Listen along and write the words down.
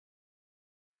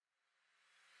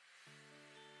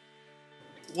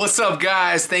What's up,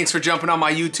 guys? Thanks for jumping on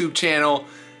my YouTube channel.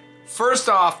 First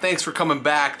off, thanks for coming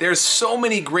back. There's so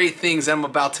many great things I'm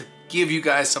about to give you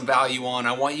guys some value on.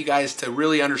 I want you guys to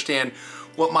really understand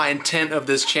what my intent of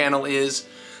this channel is.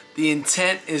 The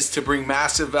intent is to bring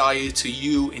massive value to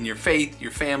you in your faith,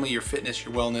 your family, your fitness,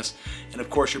 your wellness, and of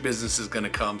course your business is gonna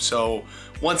come. So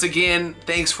once again,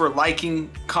 thanks for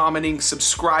liking, commenting,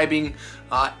 subscribing.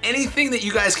 Anything that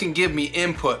you guys can give me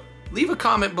input, leave a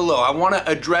comment below. I want to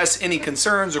address any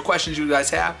concerns or questions you guys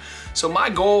have. So my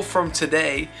goal from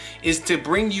today is to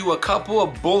bring you a couple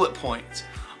of bullet points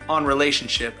on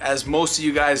relationship. As most of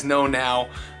you guys know now,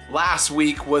 last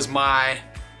week was my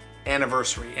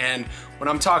anniversary. And when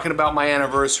I'm talking about my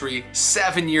anniversary,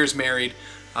 7 years married,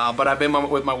 but I've been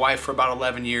with my wife for about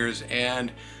 11 years.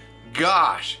 And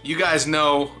gosh, you guys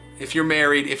know, if you're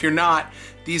married, if you're not,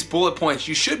 these bullet points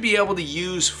you should be able to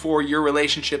use for your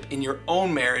relationship in your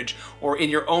own marriage or in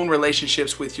your own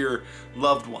relationships with your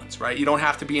loved ones, right? You don't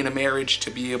have to be in a marriage to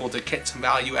be able to get some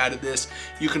value out of this.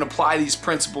 You can apply these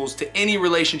principles to any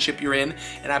relationship you're in,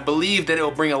 and I believe that it will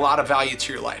bring a lot of value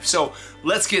to your life. So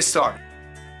let's get started.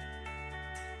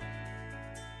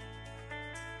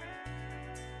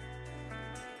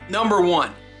 Number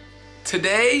one,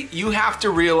 today you have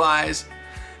to realize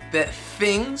that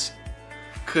things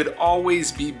could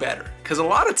always be better. Because a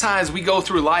lot of times we go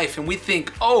through life and we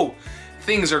think, oh,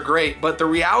 things are great, but the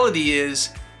reality is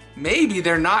maybe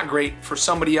they're not great for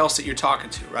somebody else that you're talking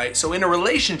to, right? So in a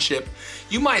relationship,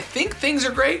 you might think things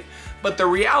are great, but the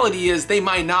reality is they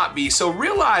might not be. So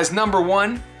realize, number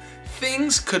one,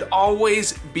 things could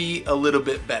always be a little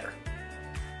bit better.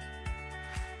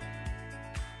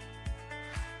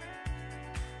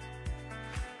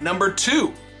 Number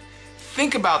two,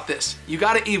 think about this. You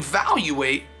got to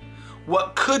evaluate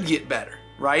what could get better,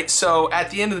 right? So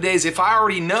at the end of the day, if I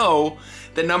already know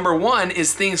that number one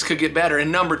is things could get better,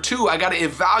 and number two, I got to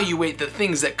evaluate the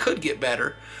things that could get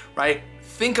better, right?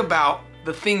 Think about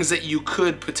the things that you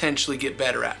could potentially get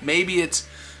better at. Maybe it's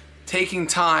taking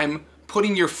time,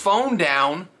 putting your phone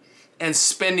down and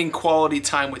spending quality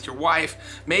time with your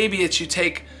wife. Maybe it's you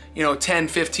take, 10,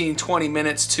 15, 20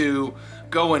 minutes to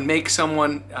go and make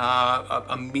someone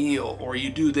a meal, or you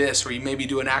do this, or you maybe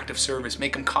do an act of service,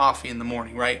 make them coffee in the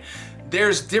morning, right?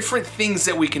 There's different things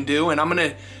that we can do, and I'm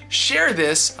gonna share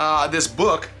this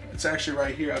book. It's actually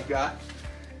right here, I've got.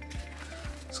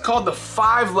 It's called The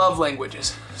 5 Love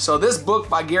Languages. So this book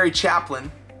by Gary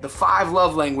Chapman, The 5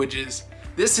 Love Languages,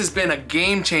 this has been a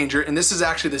game changer, and this is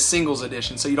actually the singles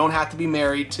edition, so you don't have to be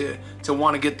married to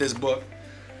want to get this book.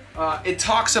 It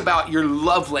talks about your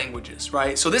love languages,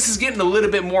 right? So this is getting a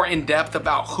little bit more in depth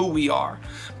about who we are,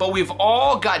 but we've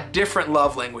all got different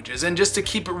love languages. And just to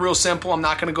keep it real simple, I'm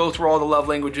not gonna go through all the love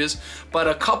languages, but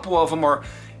a couple of them are,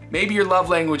 maybe your love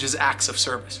language is acts of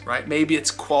service, right? Maybe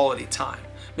it's quality time.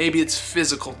 Maybe it's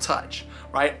physical touch,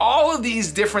 right? All of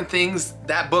these different things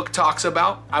that book talks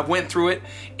about, I went through it.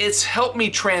 It's helped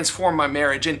me transform my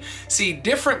marriage. And see,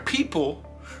 different people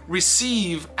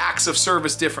receive acts of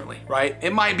service differently, right?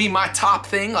 It might be my top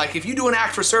thing. Like if you do an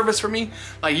act for service for me,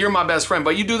 like you're my best friend,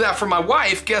 but you do that for my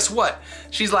wife, guess what?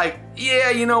 She's like, yeah,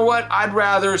 you know what? I'd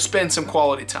rather spend some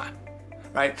quality time,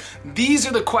 right? These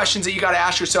are the questions that you got to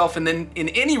ask yourself. And then in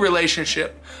any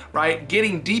relationship, right?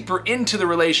 Getting deeper into the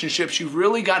relationships, you've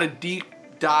really got to deep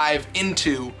dive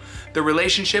into the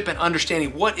relationship and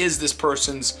understanding what is this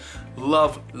person's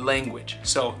love language.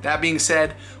 So that being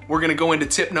said, we're going to go into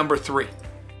tip number 3.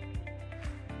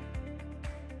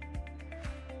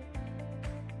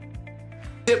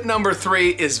 Tip number 3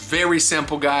 is very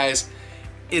simple, guys.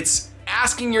 It's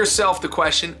asking yourself the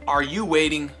question, are you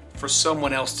waiting for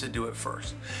someone else to do it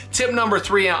first? Tip number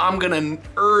 3, I'm gonna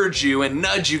urge you and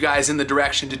nudge you guys in the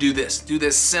direction to do this. Do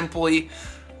this simply,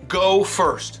 go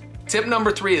first. Tip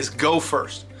number 3 is go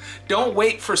first. Don't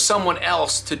wait for someone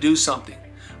else to do something,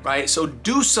 right? So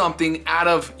do something out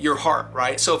of your heart,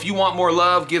 right? So if you want more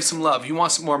love, give some love. If you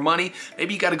want some more money,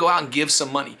 maybe you got to go out and give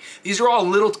some money. These are all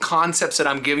little concepts that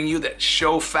I'm giving you that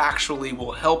show factually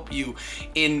will help you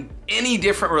in any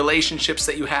different relationships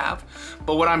that you have.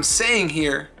 But what I'm saying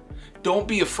here, don't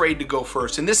be afraid to go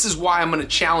first. And this is why I'm going to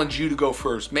challenge you to go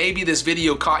first. Maybe this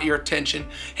video caught your attention.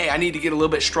 Hey, I need to get a little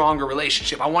bit stronger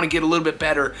relationship. I want to get a little bit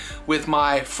better with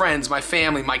my friends, my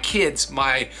family, my kids,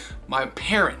 my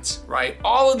parents, right?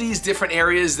 All of these different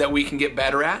areas that we can get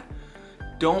better at.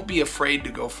 Don't be afraid to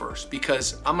go first,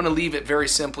 because I'm going to leave it very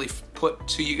simply put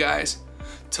to you guys.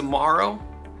 Tomorrow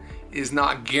is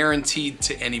not guaranteed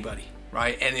to anybody,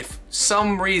 right? And if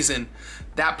some reason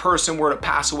that person were to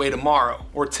pass away tomorrow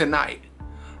or tonight,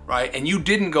 right, and you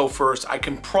didn't go first, I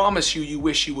can promise you, you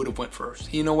wish you would have went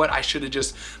first. You know what? I should have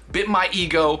just bit my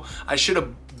ego. I should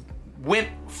have went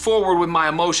forward with my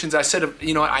emotions. I said,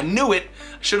 you know what, I knew it.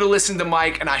 I should have listened to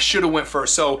Mike and I should have went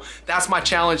first. So that's my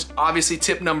challenge. Obviously,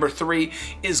 tip number 3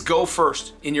 is go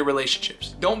first in your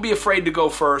relationships. Don't be afraid to go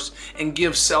first and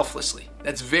give selflessly.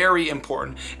 That's very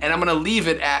important. And I'm gonna leave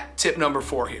it at tip number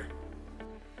 4 here.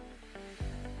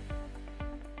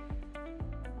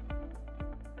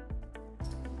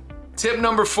 Tip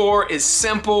number 4 is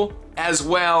simple as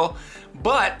well,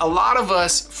 but a lot of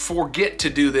us forget to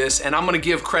do this, and I'm gonna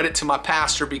give credit to my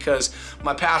pastor because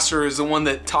my pastor is the one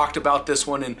that talked about this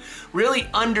one and really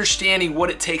understanding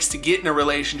what it takes to get in a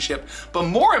relationship, but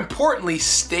more importantly,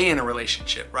 stay in a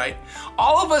relationship, right?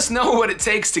 All of us know what it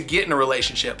takes to get in a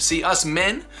relationship. See, us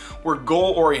men, we're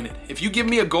goal-oriented. If you give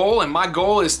me a goal and my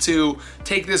goal is to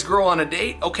take this girl on a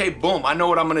date, okay, boom, I know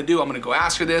what I'm gonna do. I'm gonna go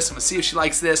ask her this, I'm gonna see if she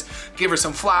likes this, give her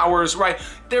some flowers, right?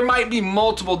 There might be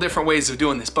multiple different ways of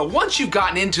doing this, but once you've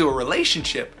gotten into a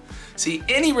relationship, see,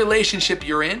 any relationship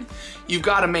you're in, you've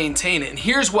got to maintain it. And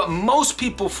here's what most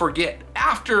people forget.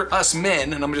 After us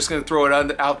men, and I'm just going to throw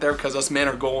it out there because us men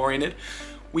are goal-oriented,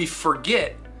 we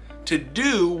forget to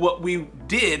do what we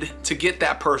did to get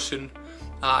that person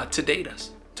to date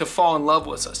us, to fall in love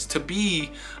with us, to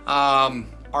be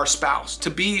our spouse, to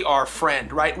be our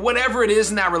friend, right? Whatever it is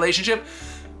in that relationship,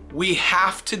 we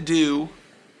have to do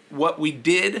what we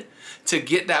did to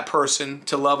get that person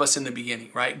to love us in the beginning,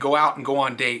 right? Go out and go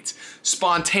on dates.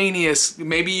 Spontaneous,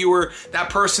 maybe you were that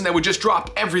person that would just drop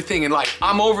everything and like,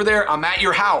 I'm over there, I'm at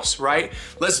your house, right?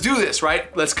 Let's do this,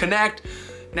 right? Let's connect.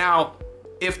 Now,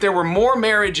 if there were more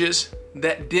marriages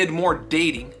that did more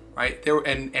dating, right?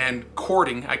 And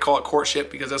courting, I call it courtship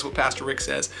because that's what Pastor Rick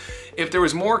says. If there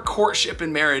was more courtship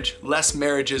in marriage, less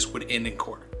marriages would end in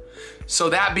court. So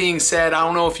that being said, I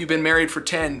don't know if you've been married for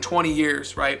 10, 20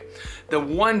 years, right? The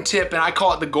one tip, and I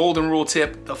call it the golden rule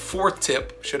tip, the 4th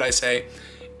tip, should I say,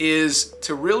 is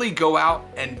to really go out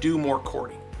and do more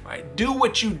courting, right? Do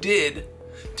what you did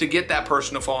to get that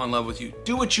person to fall in love with you.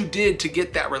 Do what you did to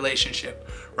get that relationship,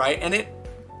 right? And it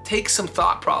takes some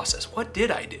thought process. What did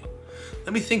I do?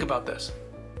 Let me think about this.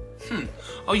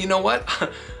 Oh, you know what?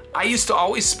 I used to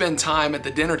always spend time at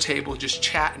the dinner table just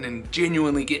chatting and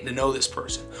genuinely getting to know this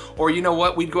person. Or you know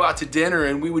what? We'd go out to dinner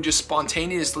and we would just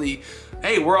spontaneously,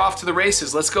 hey, we're off to the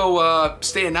races. Let's go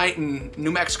stay a night in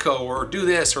New Mexico or do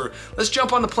this, or let's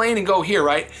jump on the plane and go here,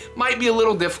 right? Might be a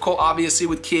little difficult, obviously,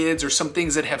 with kids or some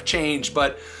things that have changed,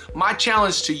 but my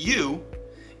challenge to you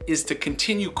is to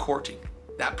continue courting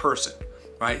that person,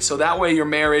 right? So that way your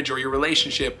marriage or your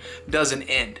relationship doesn't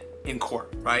end in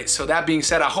court, right? So that being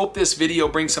said, I hope this video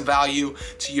brings some value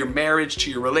to your marriage, to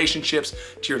your relationships,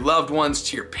 to your loved ones,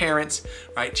 to your parents,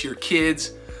 right? To your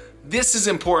kids. This is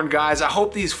important, guys. I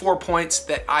hope these 4 points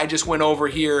that I just went over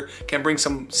here can bring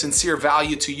some sincere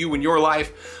value to you in your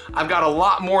life. I've got a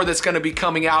lot more that's gonna be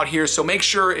coming out here, so make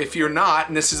sure if you're not,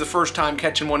 and this is the first time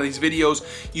catching one of these videos,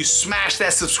 you smash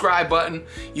that subscribe button,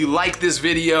 you like this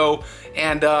video,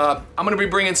 and I'm gonna be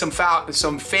bringing some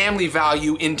family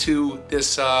value into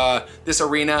this, this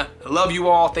arena. I love you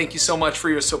all. Thank you so much for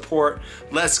your support.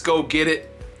 Let's go get it.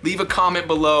 Leave a comment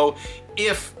below.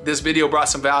 If this video brought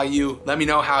some value, let me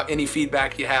know any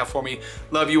feedback you have for me.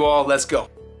 Love you all. Let's go.